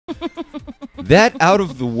That out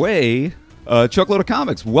of the way, Chuckload of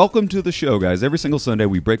Comics. Welcome to the show, guys. Every single Sunday,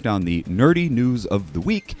 we break down the nerdy news of the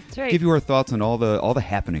week. That's right. Give you our thoughts on all the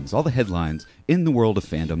happenings, all the headlines in the world of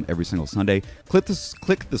fandom every single Sunday. Click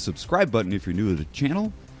the subscribe button if you're new to the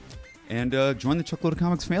channel, and join the Chuckload of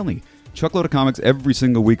Comics family. Chuckload of Comics every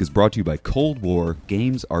single week is brought to you by Cold War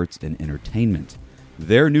Games, Arts, and Entertainment.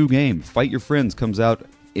 Their new game, Fight Your Friends, comes out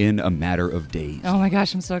in a matter of days. Oh my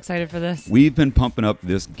gosh, I'm so excited for this. We've been pumping up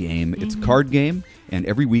this game. It's a card game, and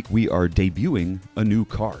every week we are debuting a new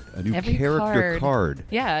card, a new character card.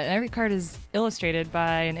 Yeah, and every card is illustrated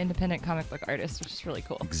by an independent comic book artist, which is really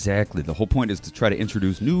cool. Exactly. The whole point is to try to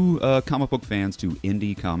introduce new comic book fans to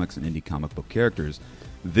indie comics and indie comic book characters.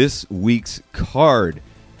 This week's card,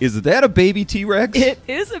 is that a baby T-Rex? It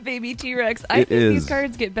is a baby T-Rex. I think these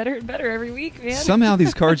cards get better and better every week, man. Somehow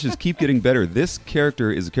these cards just keep getting better. This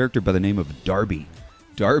character is a character by the name of Darby.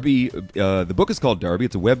 Darby, the book is called Darby.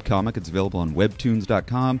 It's a web comic. It's available on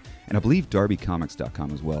webtoons.com, and I believe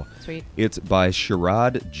darbycomics.com as well. Sweet. It's by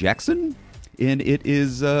Sherrod Jackson, and it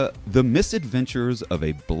is the misadventures of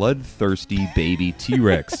a bloodthirsty baby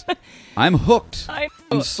T-Rex. I'm hooked.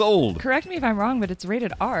 I'm sold. Correct me if I'm wrong, but it's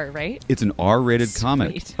rated R, right? It's an R-rated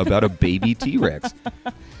comic about a baby T-Rex.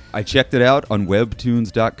 I checked it out on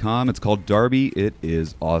webtoons.com. It's called Darby. It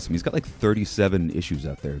is awesome. He's got like 37 issues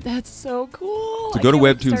out there. That's so cool. So go to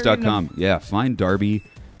webtoons.com. Yeah, find Darby.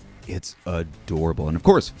 It's adorable. And of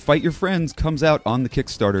course, Fight Your Friends comes out on the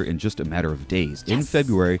Kickstarter in just a matter of days. Yes. In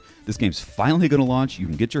February, this game's finally going to launch. You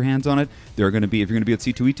can get your hands on it. They're going to be, if you're going to be at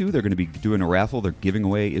C2E2, they're going to be doing a raffle. They're giving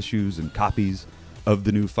away issues and copies of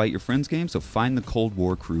the new Fight Your Friends game. So find the Cold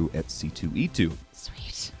War crew at C2E2.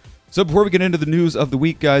 Sweet. So before we get into the news of the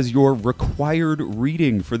week, guys, your required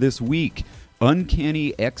reading for this week,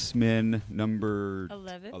 Uncanny X-Men number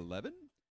 11. 11?